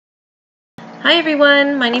Hi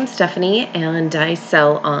everyone, my name's Stephanie and I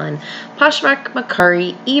sell on Poshmark,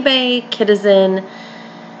 Mercari, eBay, Kidizen,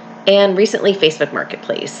 and recently Facebook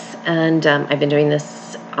Marketplace. And I've been doing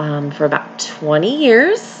this for about 20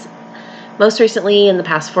 years. Most recently, in the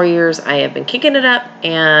past 4 years, I have been kicking it up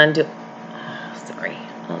and, sorry,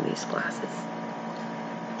 all these glasses.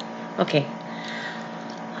 Okay,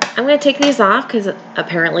 I'm going to take these off because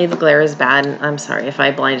apparently the glare is bad. And I'm sorry if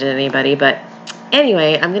I blinded anybody, but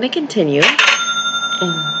anyway, I'm going to continue.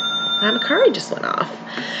 And my Mercari just went off.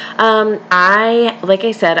 Like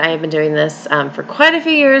I said, I have been doing this for quite a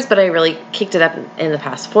few years, but I really kicked it up in the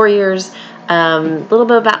past 4 years. A little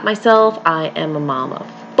bit about myself. I am a mom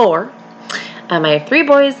of 4. I have 3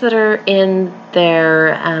 boys that are in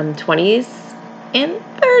their 20s and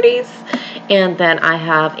 30s. And then I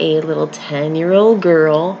have a little 10-year-old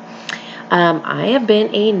girl. I have been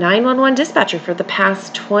a 911 dispatcher for the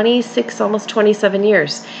past 26, almost 27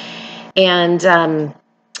 years. And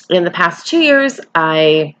in the past 2 years,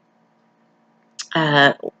 I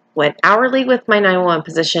went hourly with my 911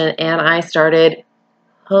 position, and I started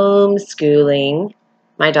homeschooling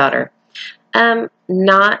my daughter.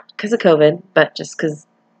 Not because of COVID, but just because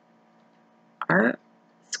our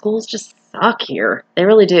schools just suck here. They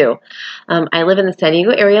really do. I live in the San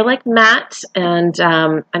Diego area like Matt, and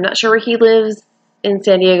I'm not sure where he lives in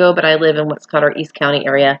San Diego, but I live in what's called our East County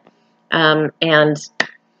area. And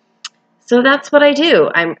so that's what I do.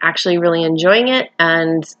 I'm actually really enjoying it,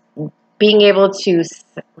 and being able to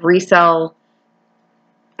resell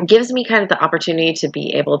gives me kind of the opportunity to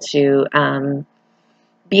be able to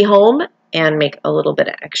be home and make a little bit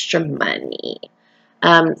of extra money.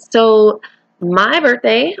 So my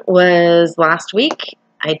birthday was last week.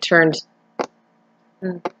 I turned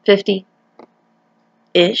 50-ish.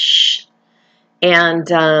 And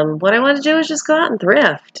what I wanted to do was just go out and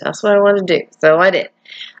thrift. That's what I wanted to do. So I did.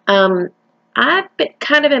 I've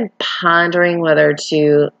kind of been pondering whether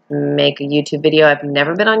to make a YouTube video. I've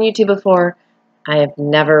never been on YouTube before. I have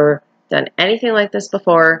never done anything like this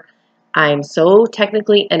before. I'm so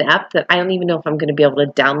technically inept that I don't even know if I'm going to be able to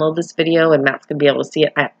download this video and Matt's going to be able to see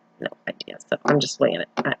it. I have no idea. So I'm just winging it.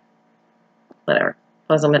 Whatever. It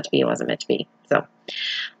wasn't meant to be. It wasn't meant to be. So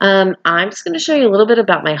I'm just going to show you a little bit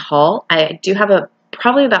about my haul. I do have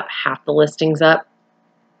probably about half the listings up,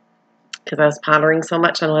 because I was pondering so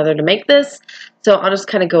much on whether to make this. So I'll just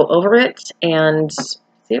kind of go over it and see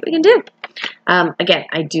what we can do. Again,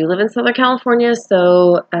 I do live in Southern California,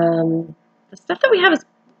 so the stuff that we have is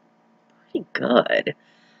pretty good.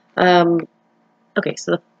 Okay,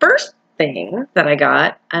 so the first thing that I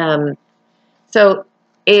got, so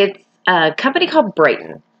it's a company called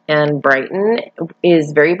Brighton, and Brighton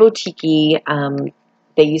is very boutique-y.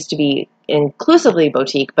 They used to be inclusively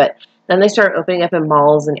boutique, but then they started opening up in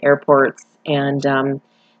malls and airports, and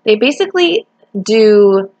they basically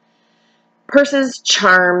do purses,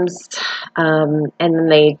 charms, and then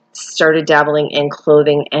they started dabbling in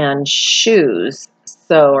clothing and shoes,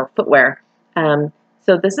 or footwear.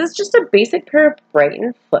 So this is just a basic pair of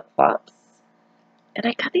Brighton flip-flops, and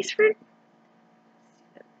I got these for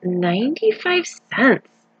 95 cents.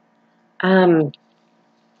 I'm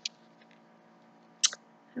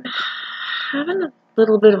having a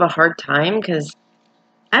little bit of a hard time because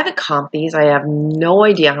I haven't comped these. I have no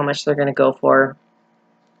idea how much they're going to go for.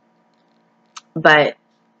 But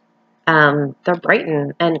they're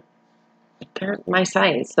Brighton, and they're my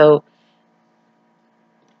size. So,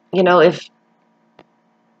 you know, if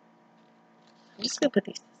I'm just going to put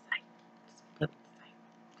these aside.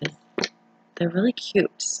 Because they're really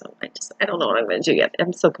cute. So I don't know what I'm going to do yet.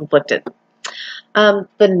 I'm so conflicted.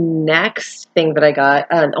 The next thing that I got,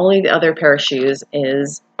 only the other pair of shoes,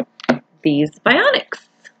 is these Bionics.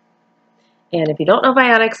 And if you don't know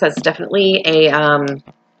Bionics, that's definitely a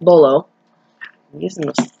bolo. I'm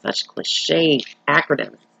using such cliche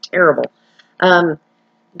acronyms. It's terrible.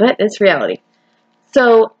 But it's reality.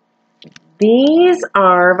 So these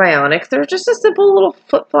are Bionics. They're just a simple little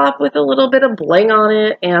flip-flop with a little bit of bling on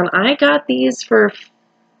it. And I got these for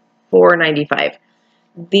 $4.95.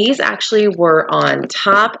 These actually were on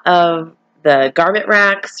top of the garment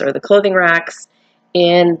racks or the clothing racks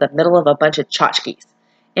in the middle of a bunch of tchotchkes.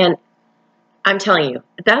 And I'm telling you,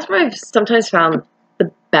 that's where I've sometimes found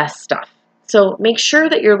the best stuff. So make sure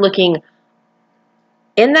that you're looking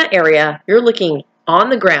in that area. You're looking on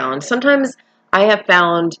the ground. Sometimes I have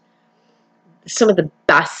found some of the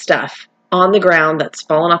best stuff on the ground that's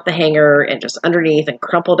fallen off the hanger and just underneath and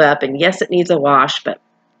crumpled up. And yes, it needs a wash, but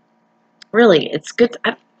really, it's good.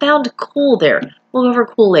 I've found cool there. We'll go over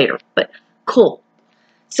cool later, but cool.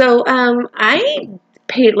 So I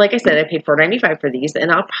paid, like I said, I paid $4.95 for these,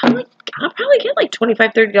 and I'll probably get like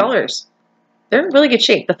 $25, $30 they're in really good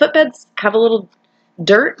shape. The footbeds have a little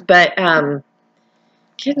dirt, but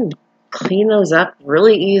you can clean those up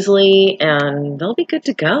really easily, and they'll be good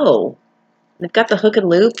to go. They've got the hook and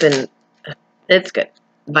loop, and it's good.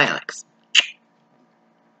 Vionics.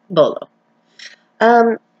 Bolo.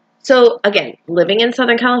 So again, living in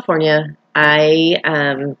Southern California, I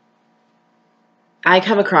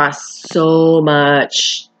come across so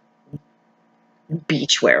much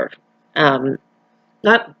beachwear.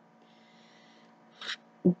 Not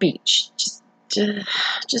beach, just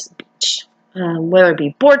beach. Whether it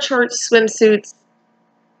be board shorts, swimsuits,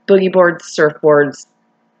 boogie boards, surfboards,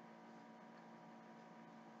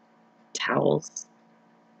 towels,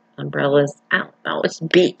 umbrellas. I don't know. It's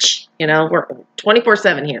beach. You know, we're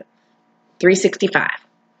 24/7 here, 365.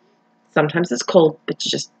 Sometimes it's cold, but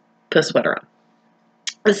you just put a sweater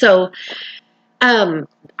on. So, I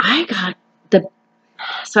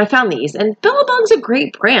found these, and Billabong's a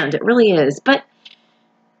great brand. It really is. But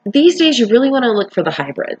these days, you really want to look for the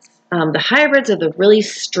hybrids. The hybrids are the really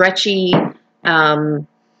stretchy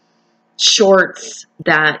shorts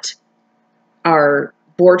that are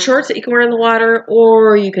board shorts that you can wear in the water,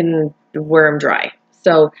 or you can wear them dry.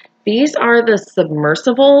 So these are the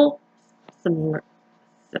submersible.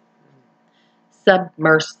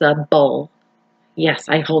 Yes,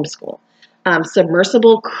 I homeschool.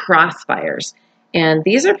 Submersible crossfires. And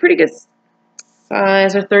these are pretty good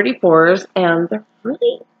size. They're 34s, and they're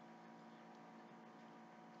really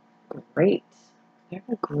great. They're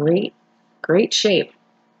in great shape.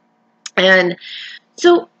 And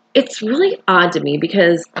so it's really odd to me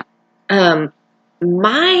because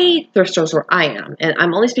my thrift stores where I am, and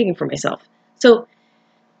I'm only speaking for myself. So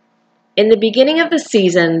in the beginning of the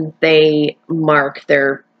season, they mark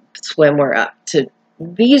their swimwear up to,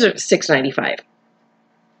 these are $6.95.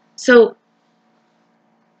 So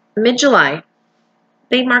mid-July,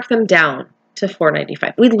 they mark them down to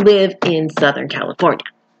 $4.95. We live in Southern California.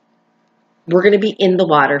 We're going to be in the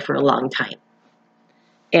water for a long time.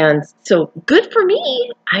 And so good for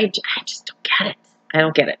me. I just don't get it. I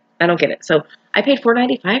don't get it. So I paid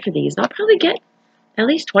 $4.95 for these. I'll probably get at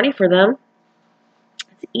least 20 for them.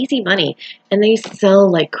 It's easy money. And they sell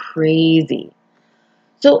like crazy.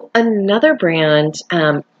 So another brand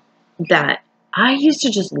that I used to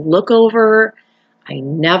just look over, I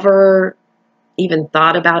never even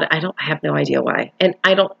thought about it. I have no idea why. And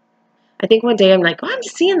I think one day I'm like, oh, I'm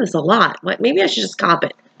seeing this a lot. Maybe I should just comp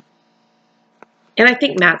it. And I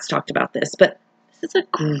think Matt's talked about this, but this is a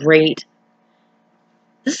great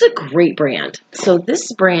brand. So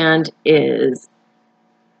this brand is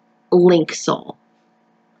Link Soul.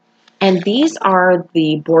 And these are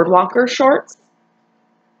the Boardwalker shorts.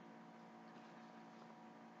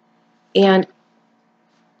 And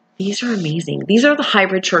these are amazing. These are the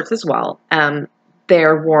hybrid shorts as well.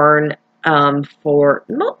 They're worn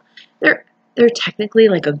they're technically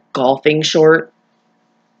like a golfing short.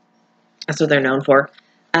 That's what they're known for.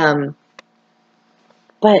 But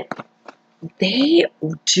they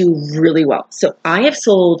do really well. So I have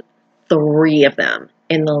sold 3 of them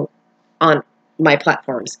on my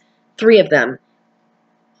platforms. 3 of them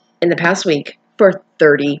in the past week for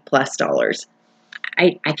 $30+.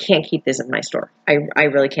 I can't keep this in my store. I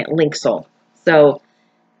really can't. Link Soul. So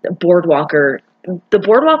the Boardwalker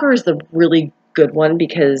is the really good one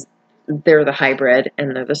because they're the hybrid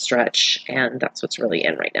and they're the stretch, and that's what's really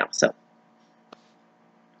in right now. So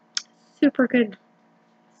super good.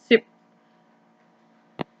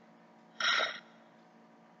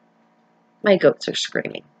 My goats are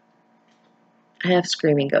screaming. I have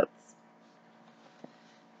screaming goats.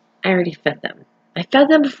 I already fed them. I fed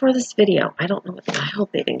them before this video. I don't know I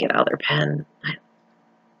hope they didn't get out of their pen.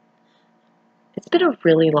 It's been a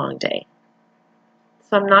really long day.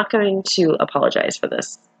 So I'm not going to apologize for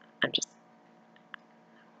this. I'm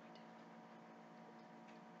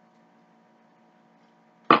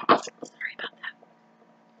sorry about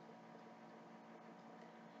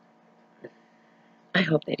that. I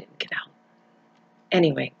hope they didn't get out.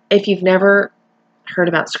 Anyway, if you've never heard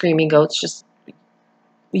about screaming goats, just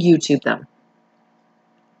YouTube them.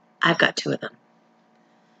 I've got 2 of them.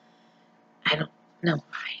 I don't know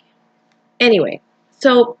why. Anyway,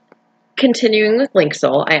 so continuing with Link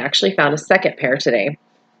Soul, I actually found a second pair today.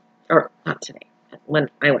 Or not today, when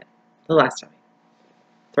I went, the last time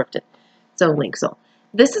I thrifted. So Link Soul.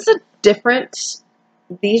 This is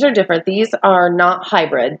these are different. These are not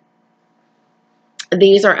hybrid.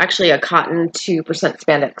 These are actually a cotton 2%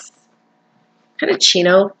 spandex, kind of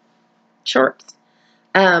chino shorts.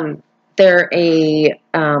 They're a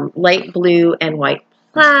light blue and white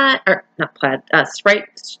plaid, or not plaid,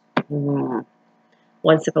 striped. One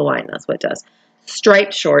sip of wine, that's what it does.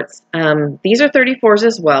 striped shorts. These are 34s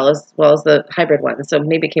as well as the hybrid ones. So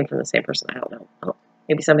maybe it came from the same person. I don't know. Oh,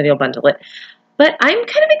 maybe somebody will bundle it. But I'm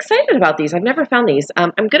kind of excited about these. I've never found these.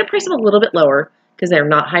 I'm going to price them a little bit lower because they're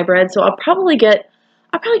not hybrid. So I'll probably get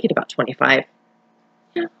about 25.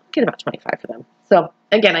 Yeah, I'll get about 25 for them. So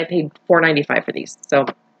again, I paid $4.95 for these. So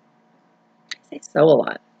I say so a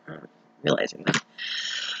lot. I'm realizing that.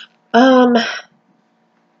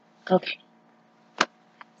 Okay.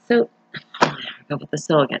 So I go with the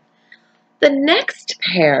so again. The next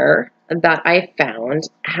pair that I found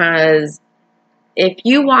has, if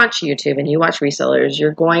you watch YouTube and you watch resellers,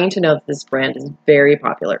 you're going to know that this brand is very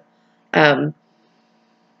popular. Men's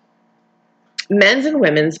and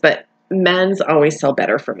women's, but men's always sell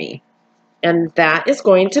better for me. And that is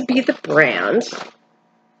going to be the brand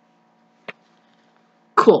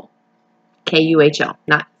Cool. K-U-H-L,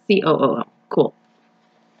 not C-O-O-L. Cool.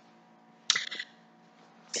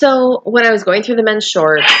 So when I was going through the men's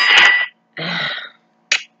shorts,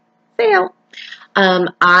 fail.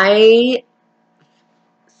 I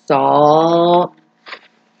saw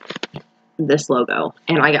this logo,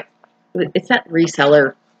 and I got, it's that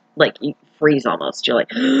reseller, like, you freeze almost. You're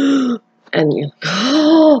like, and you,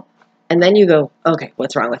 and then you go, okay,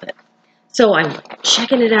 what's wrong with it? So I'm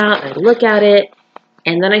checking it out, and I look at it,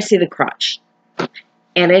 and then I see the crotch,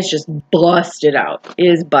 and it's just busted out. It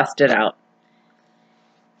is busted out.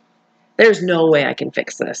 There's no way I can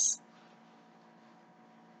fix this.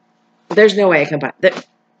 There's no way I can buy it.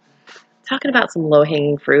 Talking about some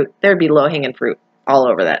low-hanging fruit, there'd be low-hanging fruit all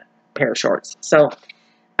over that pair of shorts. So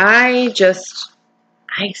I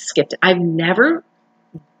skipped it. I've never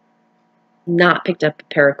not picked up a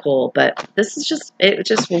pair of Cool, but this is just, it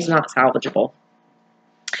just was not salvageable.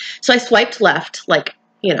 So I swiped left, like,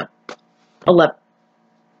 you know, 11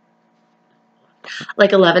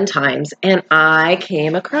 times, and I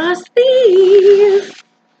came across these.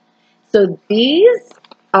 So these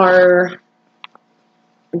are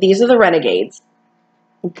the Renegades.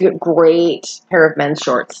 Great pair of men's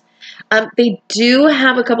shorts. They do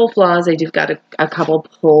have a couple flaws. They do got a couple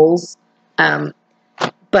pulls,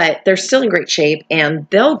 but they're still in great shape, and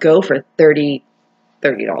they'll go for $30.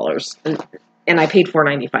 And I paid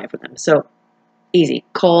 $4.95 for them. So easy.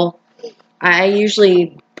 Cole, I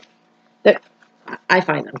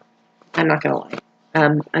find them. I'm not gonna lie.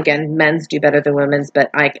 Again, men's do better than women's, but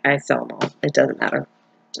I sell them all. It doesn't matter.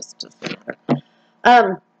 Just doesn't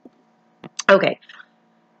matter. Okay.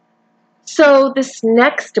 So this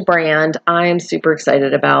next brand I'm super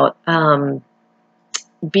excited about.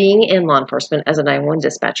 Being in law enforcement as a 911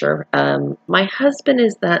 dispatcher, my husband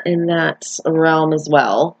is in that realm as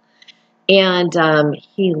well, and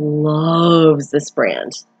he loves this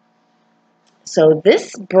brand. So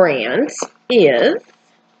this brand is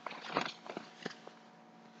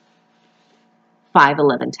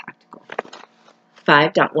 511 Tactical.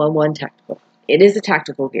 5.11 Tactical. It is a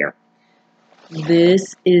tactical gear.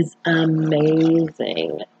 This is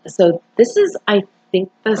amazing. So this is, I think,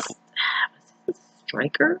 the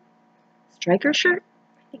Striker shirt?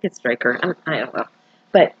 I think it's Striker. I don't know.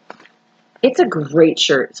 But it's a great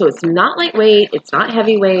shirt. So it's not lightweight. It's not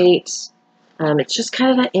heavyweight. It's just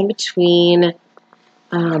kind of that in between.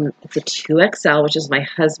 It's a 2XL, which is my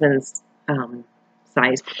husband's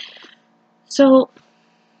size. So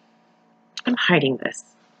I'm hiding this.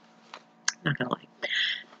 I'm not gonna lie.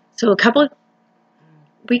 So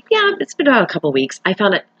it's been about a couple weeks. I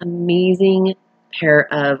found an amazing pair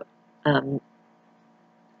of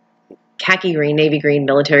khaki green, navy green,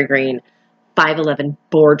 military green, 511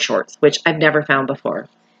 board shorts, which I've never found before.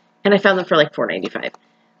 And I found them for like $4.95.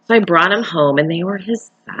 So I brought them home, and they were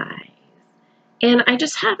his size. And I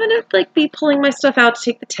just happened to like be pulling my stuff out to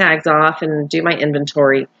take the tags off and do my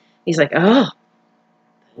inventory. He's like, oh,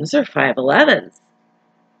 those are 511s.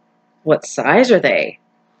 What size are they?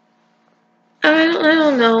 I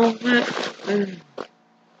don't know.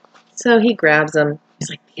 So he grabs them. He's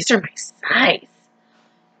like, these are my size.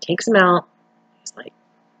 Takes them out. He's like,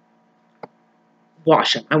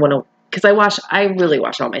 wash them. I really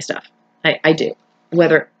wash all my stuff. I do.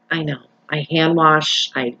 I hand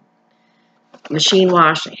wash, I machine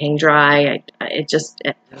wash, I hang dry. It doesn't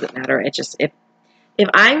matter. If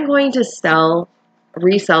I'm going to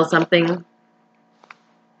resell something,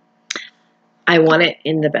 I want it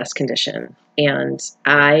in the best condition. And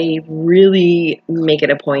I really make it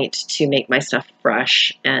a point to make my stuff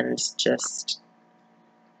fresh and just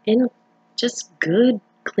in good,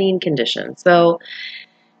 clean condition. So,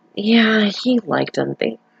 yeah, he liked them.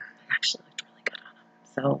 They actually looked really good on him.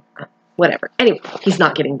 So, whatever. Anyway, he's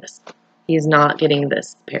not getting this. He's not getting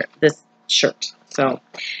this shirt. So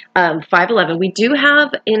 511. We do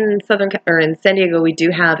have in in San Diego, we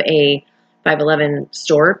do have a 511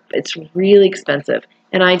 store. It's really expensive,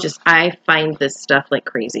 and I find this stuff like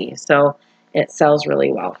crazy. So it sells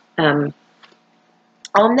really well. On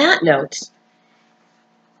that note,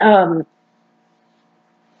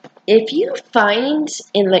 if you find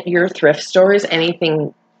in your thrift stores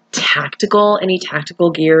anything tactical, any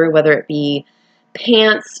tactical gear, whether it be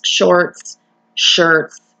pants, shorts,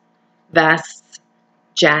 shirts, vests,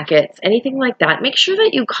 jackets, anything like that, make sure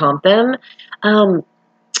that you comp them.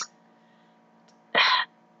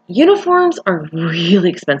 Uniforms are really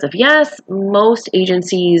expensive. Yes, most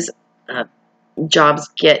agencies' jobs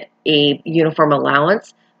get a uniform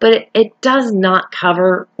allowance, but it does not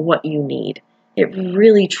cover what you need. It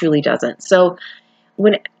really, truly doesn't. So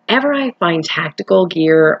whenever I find tactical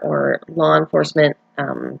gear or law enforcement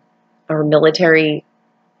or military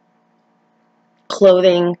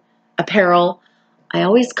clothing, apparel, I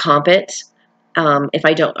always comp it if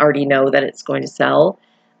I don't already know that it's going to sell.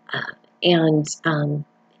 And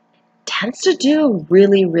tends to do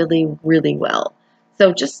really, really, really well.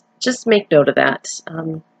 So just make note of that.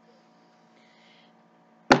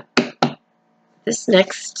 This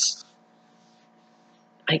next,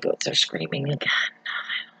 my goats are screaming again.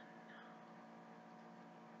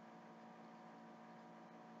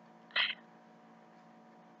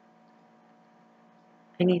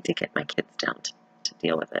 I need to get my kids down to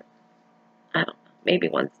deal with it. I don't know. Maybe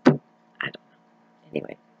once. I don't know.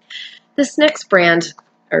 Anyway, this next brand,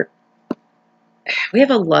 we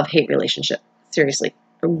have a love-hate relationship. Seriously,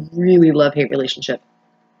 a really love-hate relationship.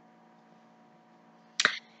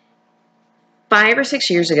 5 or 6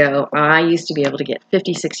 years ago, I used to be able to get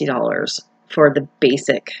 $50, $60 for the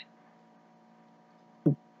basic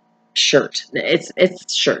shirt.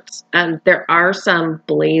 It's shirts. There are some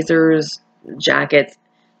blazers, jackets,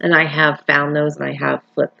 and I have found those and I have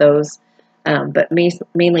flipped those. But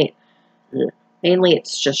mainly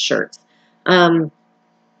it's just shirts. Even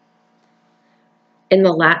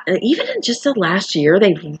in just the last year,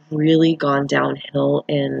 they've really gone downhill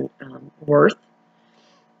in worth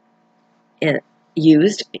and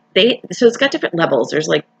used. So it's got different levels. There's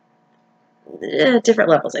like different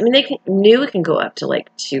levels. I mean, new can go up to like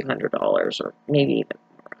 $200 or maybe even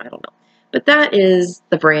more. I don't know. But that is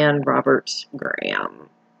the brand Robert Graham.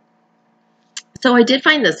 So I did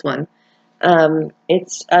find this one.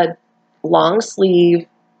 It's a long sleeve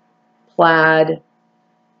plaid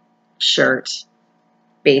shirt,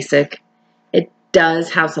 basic. It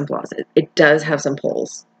does have some flaws. It does have some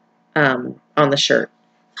pulls on the shirt.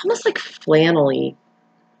 Almost like flannelly.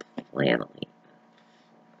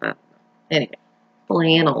 Anyway,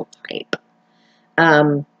 flannel type.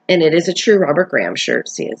 And it is a true Robert Graham shirt.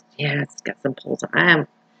 See, it's got some pulls. I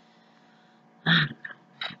don't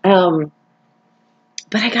know.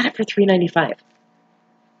 But I got it for $3.95.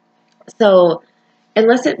 So,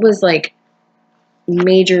 unless it was like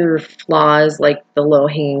major flaws, like the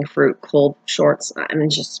low-hanging fruit cold shorts,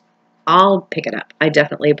 I'll pick it up. I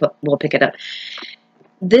definitely will pick it up.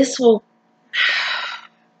 This will,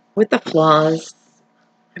 with the flaws,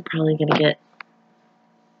 I'm probably going to get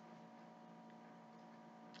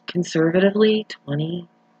conservatively 20,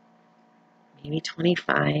 maybe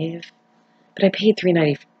 25, but I paid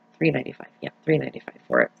 $3.95. Yeah, $3.95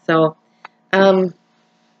 for it. So, I don't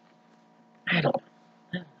know.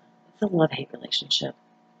 It's a love-hate relationship.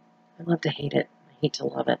 I love to hate it. I hate to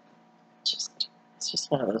love it. It's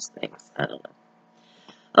just one of those things. I don't know.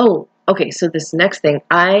 Oh, okay. So this next thing,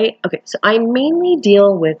 so I mainly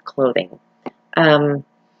deal with clothing. Some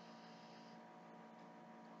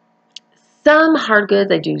hard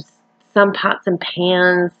goods. I do some pots and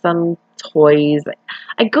pans, some toys.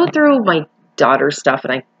 I go through my daughter's stuff,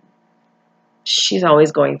 and she's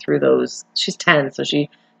always going through those. She's 10, so she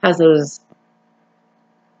has those,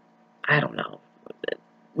 I don't know,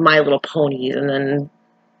 My Little Ponies, and then,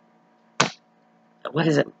 what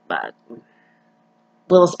is it,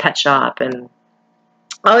 Littlest Pet Shop, and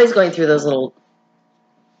always going through those little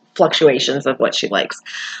fluctuations of what she likes.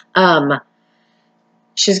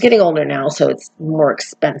 She's getting older now, so it's more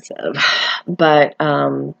expensive, but,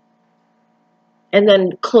 and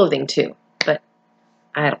then clothing too, but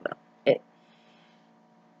I don't know.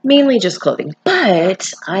 Mainly just clothing,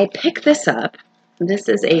 but I picked this up. This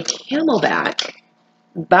is a Camelback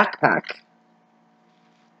backpack,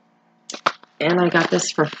 and I got this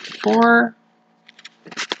for $4.95.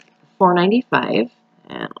 I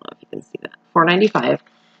don't know if you can see that. $4.95.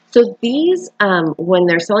 So these, when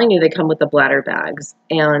they're selling new, they come with the bladder bags,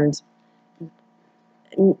 and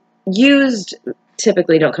used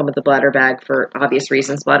typically don't come with a bladder bag for obvious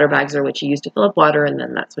reasons. Bladder bags are what you use to fill up water, and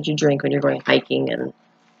then that's what you drink when you're going hiking and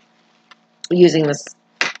using this.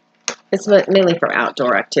 It's mainly for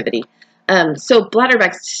outdoor activity. So bladder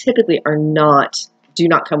bags typically do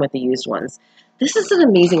not come with the used ones. This is an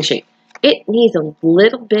amazing shape. It needs a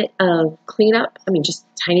little bit of cleanup. I mean, just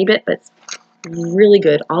a tiny bit, but it's really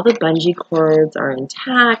good. All the bungee cords are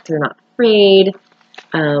intact. They're not frayed.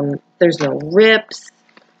 There's no rips.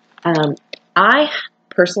 I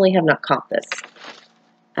personally have not caught this.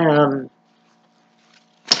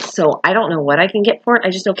 So I don't know what I can get for it. I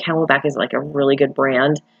just know Camelback is like a really good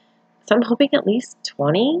brand. So I'm hoping at least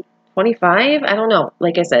 20, 25. I don't know.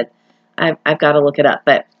 Like I said, I've got to look it up.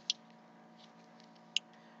 But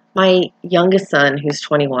my youngest son, who's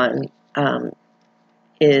 21,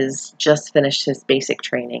 is just finished his basic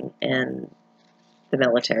training in the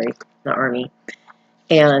military, the Army.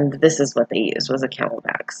 And this is what they used, was a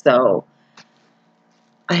Camelback. So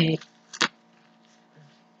I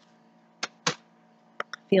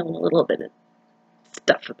feel a little bit of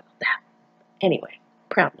stuff about that. Anyway,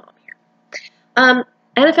 proud mom here.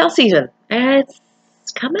 NFL season. It's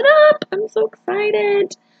coming up. I'm so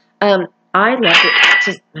excited. I love it.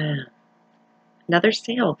 Just another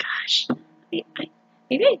sale. Gosh,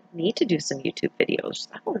 maybe I need to do some YouTube videos.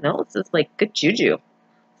 I don't know. This is like good juju.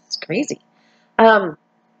 It's crazy. NFL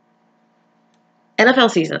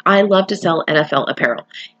season. I love to sell NFL apparel.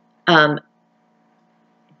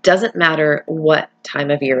 Doesn't matter what time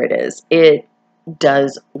of year it is. It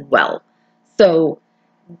does well. So,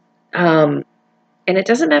 and it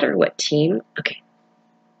doesn't matter what team. Okay.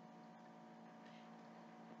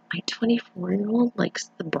 My 24-year-old likes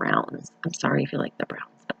the Browns. I'm sorry if you like the Browns.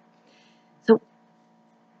 So,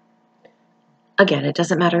 again, it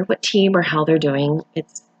doesn't matter what team or how they're doing.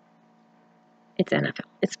 It's NFL.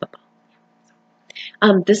 It's football.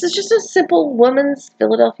 This is just a simple woman's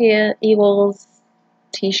Philadelphia Eagles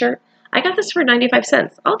t-shirt. I got this for 95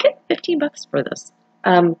 cents. I'll get 15 bucks for this.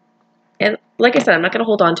 And like I said, I'm not going to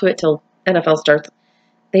hold on to it till NFL starts.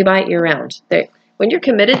 They buy it year round. When you're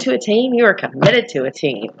committed to a team, you are committed to a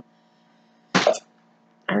team.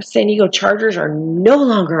 Our San Diego Chargers are no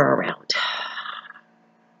longer around.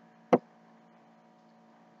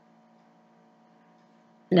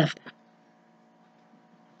 Enough of that.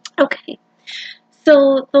 Okay.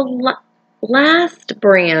 So the last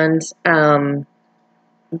brand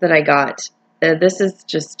that I got, this is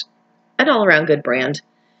just an all-around good brand.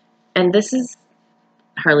 And this is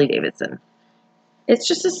Harley Davidson. It's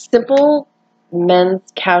just a simple men's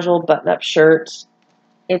casual button-up shirt.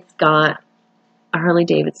 It's got a Harley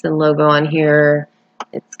Davidson logo on here.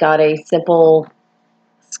 It's got a simple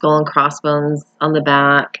skull and crossbones on the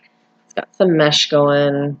back. It's got some mesh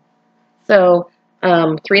going. So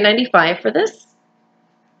 $3.95 for this.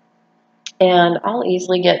 And I'll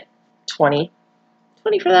easily get 20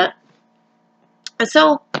 for that.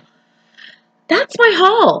 So that's my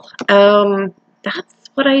haul. That's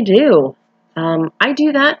what I do. I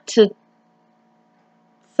do that to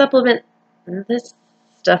supplement this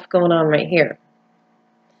stuff going on right here.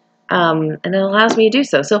 And it allows me to do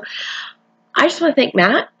so. So I just want to thank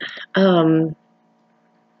Matt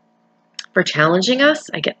for challenging us.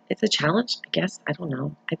 It's a challenge, I guess. I don't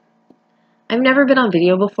know. I've never been on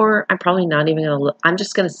video before. I'm probably not even going to look. I'm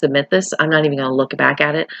just going to submit this. I'm not even going to look back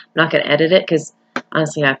at it. I'm not going to edit it because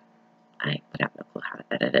honestly, I would have no clue how to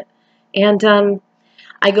edit it. And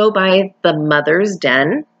I go by the Mother's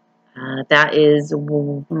Den. That is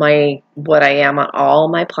what I am on all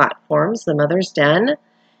my platforms, the Mother's Den.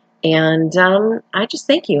 And I just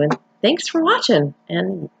thank you and thanks for watching.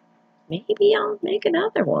 And maybe I'll make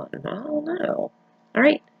another one. I don't know. All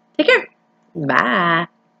right. Take care. Bye.